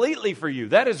completely for you.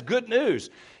 That is good news.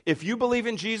 If you believe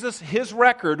in Jesus, his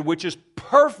record, which is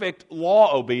perfect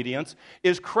law obedience,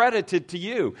 is credited to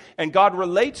you, and God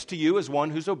relates to you as one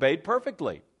who's obeyed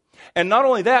perfectly. And not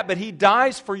only that, but he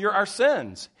dies for our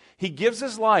sins. He gives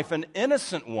his life, an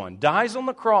innocent one, dies on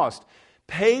the cross,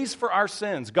 pays for our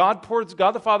sins. God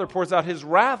the Father pours out his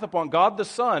wrath upon God the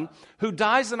Son, who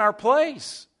dies in our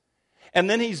place. And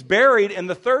then he's buried, and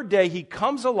the third day he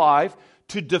comes alive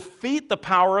to defeat the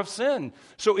power of sin.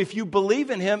 So if you believe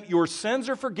in him, your sins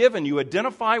are forgiven. You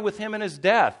identify with him in his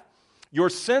death. Your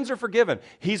sins are forgiven.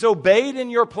 He's obeyed in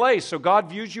your place, so God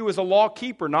views you as a law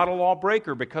keeper, not a law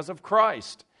breaker, because of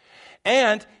Christ.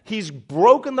 And He's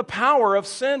broken the power of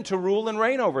sin to rule and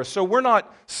reign over us. So we're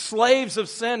not slaves of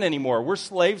sin anymore. We're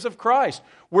slaves of Christ.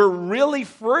 We're really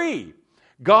free.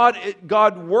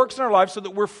 God works in our lives so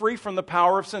that we're free from the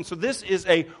power of sin. So this is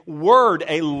a word,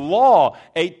 a law,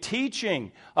 a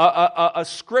teaching, a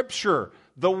scripture,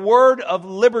 the word of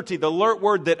liberty, the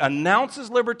word that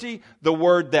announces liberty, the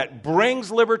word that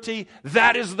brings liberty.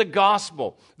 That is the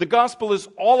gospel. The gospel is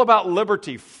all about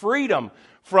liberty, freedom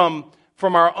from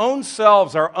our own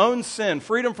selves, our own sin,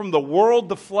 freedom from the world,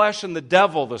 the flesh, and the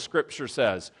devil, the scripture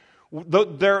says.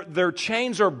 Their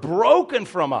chains are broken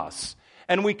from us.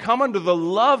 And we come under the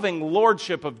loving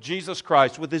lordship of Jesus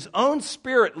Christ with His own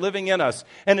Spirit living in us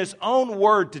and His own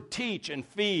word to teach and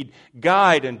feed,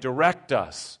 guide and direct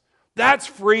us. That's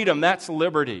freedom. That's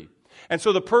liberty. And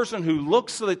so the person who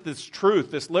looks at this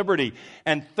truth, this liberty,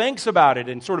 and thinks about it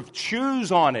and sort of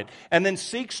chews on it and then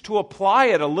seeks to apply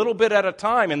it a little bit at a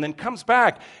time and then comes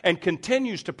back and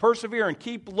continues to persevere and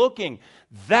keep looking,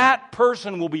 that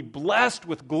person will be blessed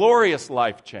with glorious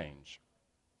life change.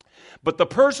 But the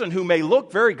person who may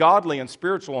look very godly and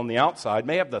spiritual on the outside,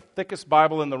 may have the thickest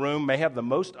Bible in the room, may have the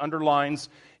most underlines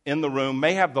in the room,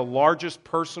 may have the largest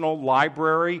personal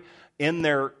library in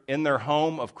their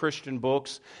home of Christian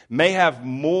books, may have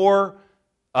more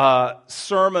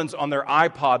sermons on their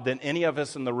iPod than any of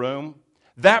us in the room,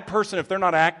 that person, if they're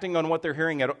not acting on what they're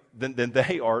hearing, then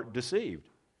they are deceived.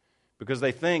 Because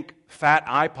they think fat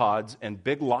iPods and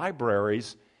big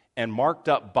libraries and marked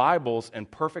up Bibles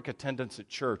and perfect attendance at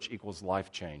church equals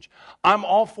life change. I'm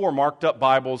all for marked up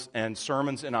Bibles and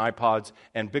sermons and iPods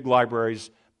and big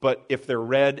libraries, but if they're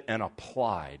read and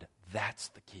applied, that's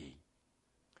the key.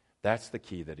 That's the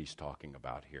key that he's talking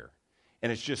about here.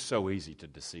 And it's just so easy to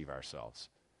deceive ourselves.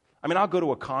 I mean, I'll go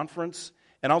to a conference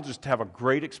and I'll just have a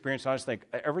great experience. And I just think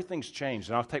everything's changed.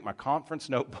 And I'll take my conference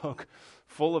notebook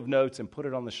full of notes and put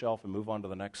it on the shelf and move on to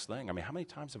the next thing. I mean, how many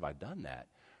times have I done that?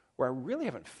 Where I really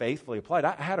haven't faithfully applied.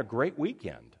 I had a great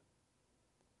weekend.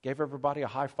 Gave everybody a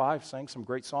high five, sang some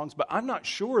great songs, but I'm not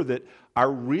sure that I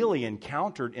really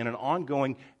encountered in an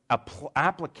ongoing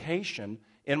application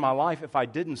in my life if I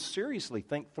didn't seriously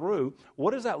think through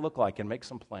what does that look like and make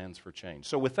some plans for change.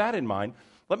 So with that in mind,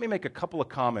 let me make a couple of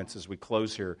comments as we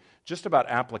close here just about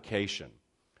application.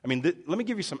 I mean, let me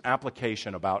give you some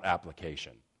application about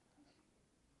application.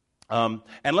 And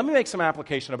let me make some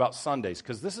application about Sundays,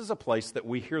 because this is a place that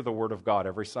we hear the Word of God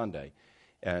every Sunday.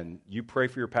 And you pray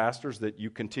for your pastors that you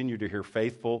continue to hear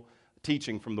faithful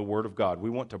teaching from the Word of God. We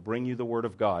want to bring you the Word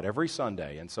of God every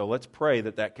Sunday, and so let's pray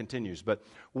that that continues. But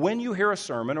when you hear a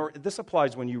sermon, or this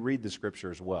applies when you read the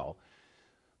Scripture as well,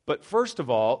 but first of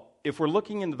all, if we're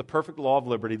looking into the perfect law of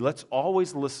liberty, let's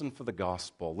always listen for the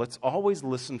gospel. Let's always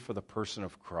listen for the person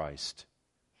of Christ.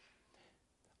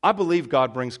 I believe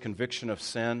God brings conviction of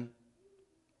sin.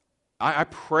 I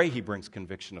pray He brings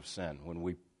conviction of sin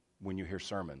when you hear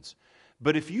sermons.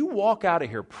 But if you walk out of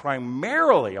here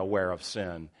primarily aware of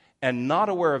sin and not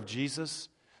aware of Jesus,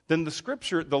 then the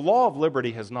Scripture, the law of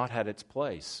liberty, has not had its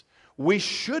place. We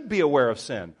should be aware of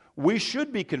sin. We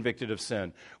should be convicted of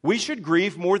sin. We should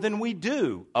grieve more than we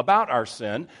do about our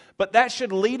sin, but that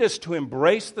should lead us to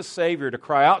embrace the Savior, to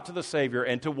cry out to the Savior,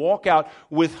 and to walk out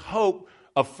with hope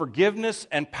of forgiveness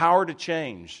and power to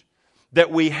change. That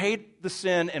we hate the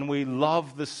sin and we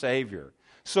love the Savior.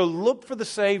 So look for the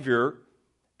Savior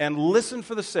and listen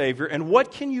for the Savior. And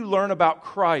what can you learn about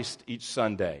Christ each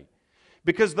Sunday?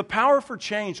 Because the power for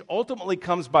change ultimately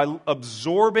comes by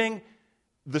absorbing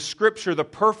the Scripture, the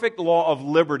perfect law of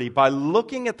liberty, by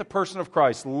looking at the person of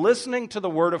Christ, listening to the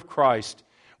Word of Christ.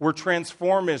 We're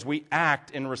transformed as we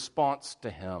act in response to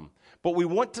Him. But we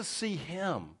want to see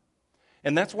Him.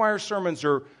 And that's why our sermons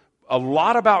are a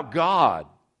lot about God.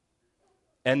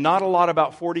 And not a lot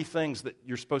about 40 things that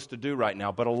you're supposed to do right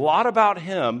now, but a lot about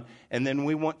Him, and then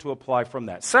we want to apply from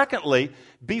that. Secondly,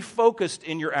 be focused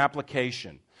in your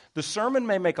application. The sermon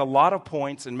may make a lot of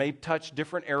points and may touch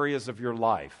different areas of your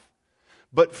life,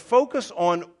 but focus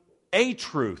on a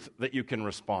truth that you can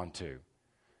respond to.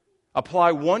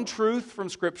 Apply one truth from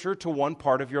Scripture to one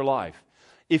part of your life.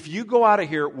 If you go out of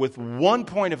here with one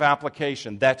point of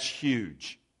application, that's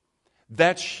huge.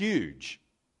 That's huge.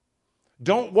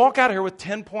 Don't walk out of here with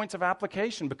 10 points of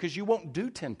application, because you won't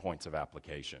do 10 points of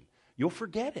application. You'll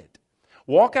forget it.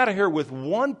 Walk out of here with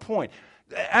 1 point.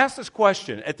 Ask this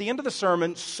question at the end of the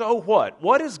sermon, so what?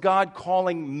 What is God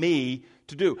calling me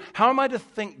to do? How am I to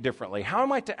think differently? How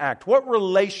am I to act? What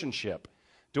relationship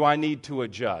do I need to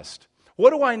adjust?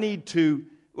 What do I need to,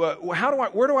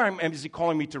 is He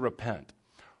calling me to repent?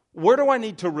 Where do I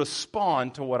need to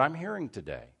respond to what I'm hearing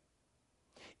today?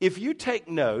 If you take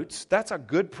notes, that's a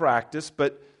good practice,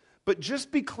 but But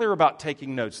just be clear about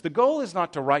taking notes. The goal is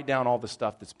not to write down all the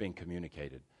stuff that's being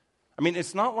communicated. I mean,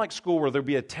 it's not like school where there'll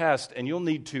be a test and you'll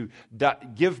need to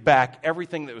give back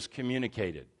everything that was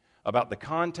communicated about the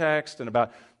context and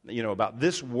about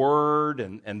this word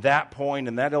and that point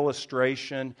and that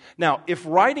illustration. Now, if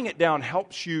writing it down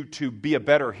helps you to be a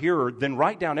better hearer, then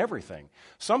write down everything.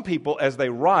 Some people, as they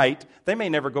write, they may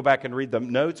never go back and read the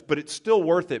notes, but it's still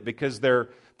worth it because they're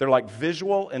like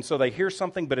visual, and so they hear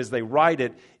something, but as they write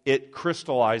it, it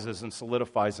crystallizes and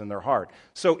solidifies in their heart.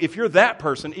 So if you're that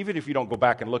person, even if you don't go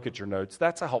back and look at your notes,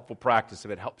 that's a helpful practice if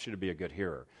it helps you to be a good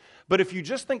hearer. But if you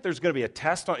just think there's going to be a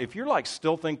test on, if you're like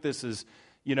still think this is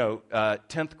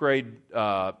 10th grade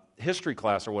history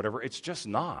class or whatever, it's just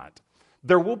not.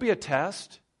 There will be a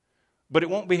test, but it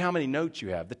won't be how many notes you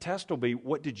have. The test will be,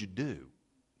 what did you do?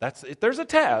 If there's a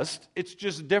test, it's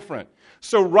just different.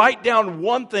 So write down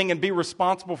one thing and be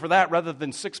responsible for that rather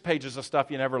than 6 pages of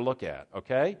stuff you never look at,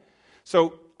 okay?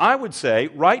 So I would say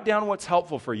write down what's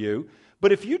helpful for you,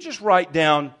 but if you just write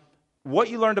down what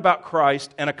you learned about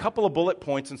Christ and a couple of bullet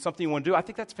points and something you want to do, I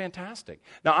think that's fantastic.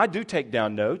 Now, I do take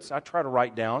down notes. I try to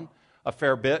write down a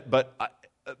fair bit, but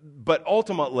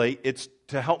ultimately it's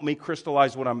to help me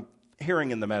crystallize what I'm hearing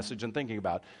in the message and thinking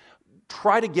about.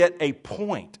 Try to get a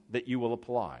point that you will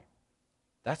apply.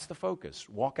 That's the focus.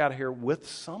 Walk out of here with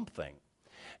something.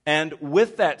 And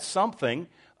with that something,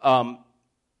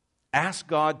 ask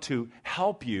God to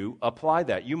help you apply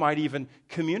that. You might even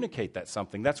communicate that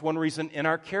something. That's one reason in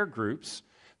our care groups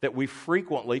that we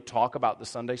frequently talk about the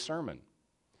Sunday sermon.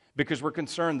 Because we're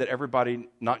concerned that everybody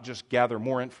not just gather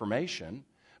more information,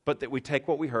 but that we take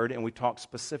what we heard and we talk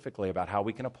specifically about how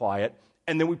we can apply it,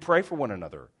 and then we pray for one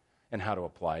another and how to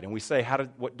apply it. And we say,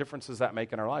 what difference does that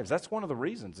make in our lives? That's one of the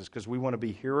reasons, is because we want to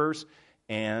be hearers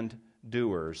and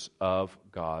doers of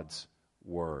God's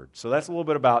Word. So that's a little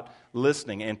bit about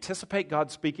listening. Anticipate God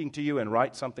speaking to you and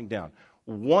write something down.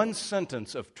 One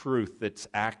sentence of truth that's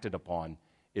acted upon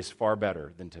is far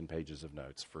better than 10 pages of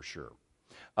notes, for sure.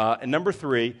 And number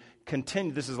 3,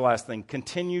 this is the last thing,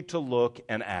 continue to look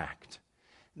and act.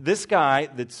 This guy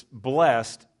that's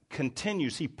blessed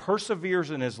continues. He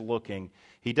perseveres in his looking.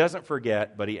 He doesn't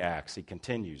forget, but he acts. He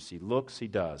continues. He looks, he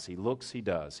does. He looks, he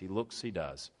does. He looks, he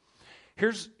does.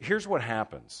 Here's what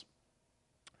happens.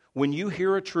 When you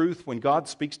hear a truth, when God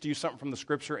speaks to you something from the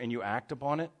Scripture and you act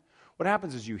upon it, what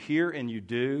happens is you hear and you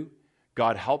do.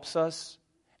 God helps us,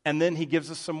 and then He gives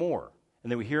us some more.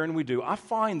 And then we hear and we do. I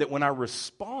find that when I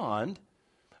respond,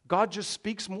 God just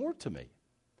speaks more to me.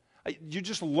 You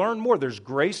just learn more. There's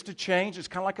grace to change. It's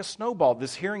kind of like a snowball.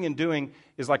 This hearing and doing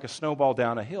is like a snowball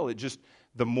down a hill.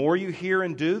 The more you hear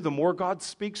and do, the more God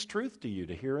speaks truth to you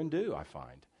to hear and do, I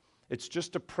find. It's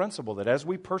just a principle that as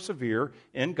we persevere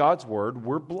in God's Word,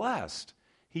 we're blessed.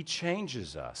 He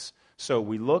changes us. So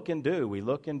we look and do, we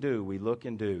look and do, we look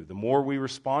and do. The more we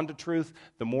respond to truth,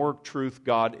 the more truth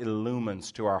God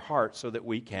illumines to our hearts so that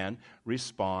we can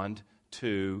respond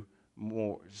to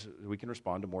more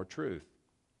truth.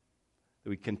 That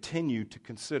we continue to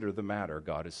consider the matter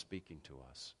God is speaking to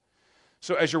us.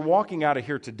 So as you're walking out of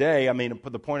here today,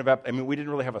 the point of, we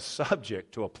didn't really have a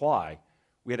subject to apply.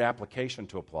 We had application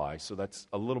to apply, so that's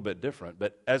a little bit different.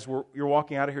 But as you're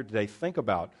walking out of here today, think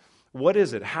about, what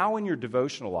is it? How in your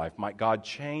devotional life might God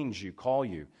change you, call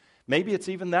you? Maybe it's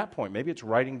even that point. Maybe it's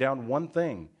writing down one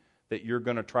thing that you're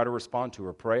going to try to respond to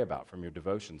or pray about from your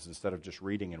devotions instead of just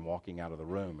reading and walking out of the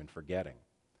room and forgetting.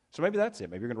 So maybe that's it.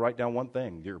 Maybe you're going to write down one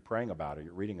thing you're praying about or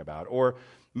you're reading about. Or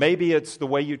maybe it's the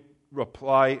way you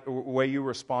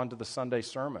respond to the Sunday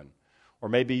sermon. Or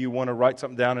maybe you want to write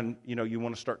something down and you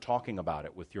want to start talking about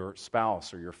it with your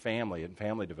spouse or your family and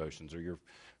family devotions or your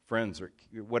friends or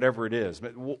whatever it is.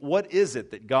 But what is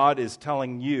it that God is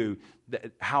telling you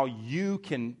that how you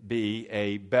can be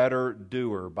a better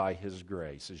doer by His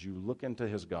grace? As you look into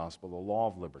His gospel, the law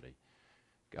of liberty,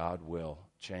 God will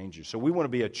change you. So we want to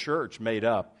be a church made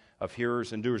up of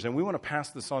hearers and doers, and we want to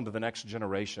pass this on to the next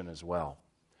generation as well.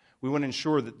 We want to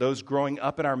ensure that those growing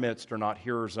up in our midst are not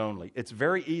hearers only. It's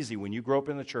very easy when you grow up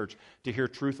in the church to hear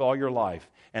truth all your life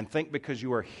and think because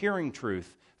you are hearing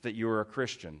truth that you are a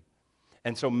Christian.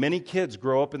 And so many kids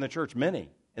grow up in the church, many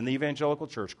in the evangelical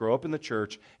church, grow up in the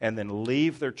church and then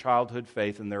leave their childhood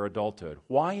faith in their adulthood.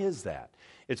 Why is that?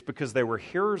 It's because they were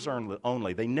hearers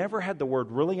only. They never had the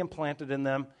word really implanted in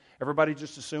them. Everybody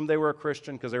just assumed they were a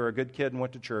Christian because they were a good kid and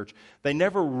went to church. They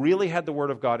never really had the Word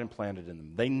of God implanted in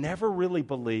them. They never really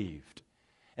believed.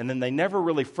 And then they never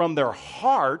really, from their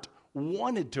heart,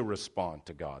 wanted to respond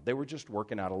to God. They were just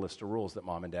working out a list of rules that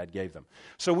mom and dad gave them.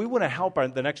 So we want to help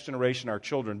the next generation, our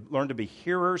children, learn to be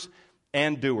hearers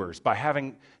and doers by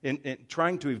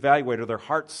trying to evaluate, are their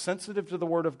hearts sensitive to the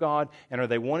Word of God, and are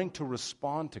they wanting to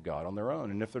respond to God on their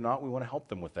own? And if they're not, we want to help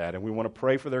them with that, and we want to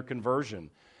pray for their conversion,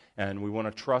 and we want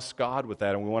to trust God with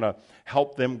that, and we want to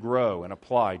help them grow and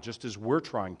apply just as we're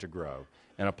trying to grow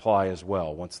and apply as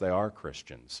well once they are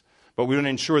Christians. But we want to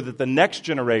ensure that the next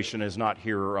generation is not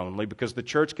hearer only, because the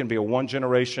church can be a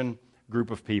one-generation group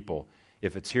of people.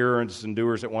 If it's hearers and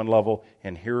doers at one level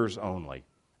and hearers only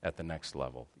at the next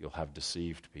level, you'll have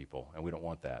deceived people, and we don't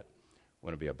want that. We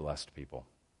want to be a blessed people,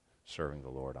 serving the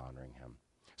Lord, honoring Him.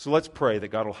 So let's pray that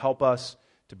God will help us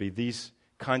to be these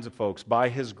kinds of folks by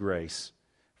His grace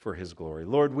for His glory.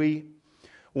 Lord, we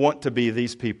want to be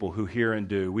these people who hear and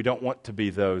do. We don't want to be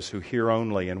those who hear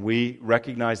only, and we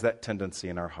recognize that tendency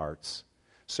in our hearts.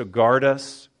 So guard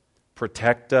us,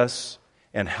 protect us,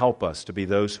 and help us to be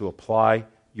those who apply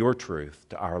your truth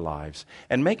to our lives.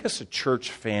 And make us a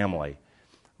church family.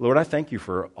 Lord, I thank you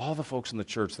for all the folks in the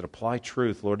church that apply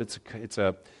truth. Lord, it's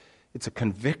a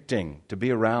convicting to be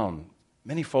around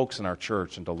many folks in our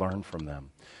church and to learn from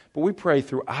them. But we pray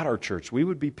throughout our church we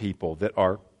would be people that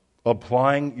are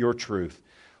applying your truth.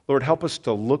 Lord, help us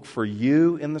to look for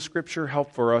you in the Scripture.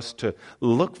 Help for us to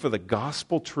look for the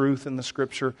gospel truth in the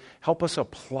Scripture. Help us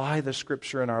apply the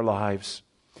Scripture in our lives.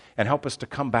 And help us to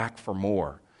come back for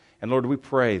more. And Lord, we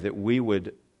pray that we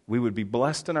would be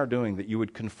blessed in our doing, that you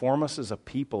would conform us as a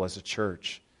people, as a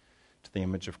church, to the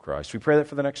image of Christ. We pray that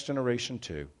for the next generation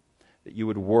too, that you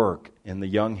would work in the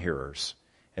young hearers,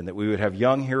 and that we would have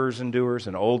young hearers and doers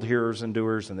and old hearers and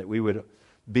doers, and that we would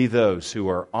be those who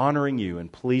are honoring you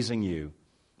and pleasing you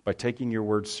by taking your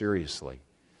word seriously.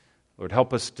 Lord,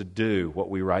 help us to do what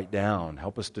we write down.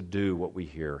 Help us to do what we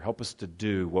hear. Help us to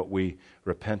do what we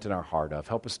repent in our heart of.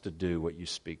 Help us to do what you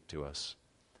speak to us.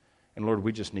 And Lord,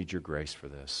 we just need your grace for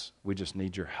this. We just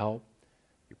need your help,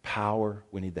 your power.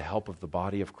 We need the help of the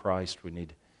body of Christ. We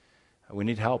need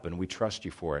help, and we trust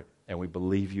you for it, and we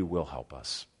believe you will help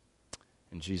us.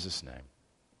 In Jesus' name,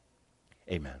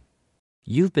 amen.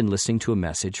 You've been listening to a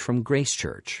message from Grace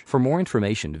Church. For more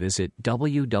information, visit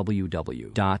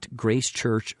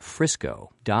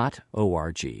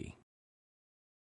www.gracechurchfrisco.org.